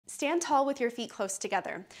Stand tall with your feet close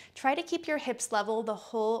together. Try to keep your hips level the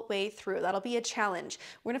whole way through. That'll be a challenge.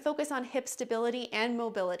 We're gonna focus on hip stability and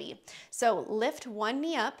mobility. So lift one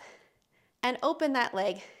knee up and open that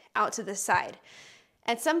leg out to the side.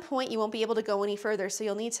 At some point, you won't be able to go any further, so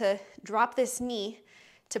you'll need to drop this knee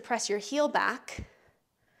to press your heel back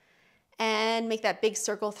and make that big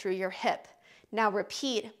circle through your hip. Now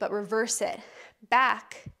repeat, but reverse it.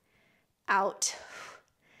 Back, out,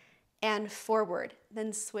 and forward.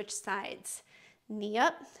 Then switch sides. Knee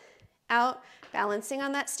up, out, balancing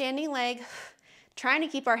on that standing leg, trying to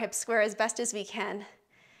keep our hips square as best as we can,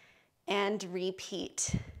 and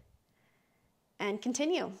repeat. And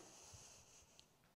continue.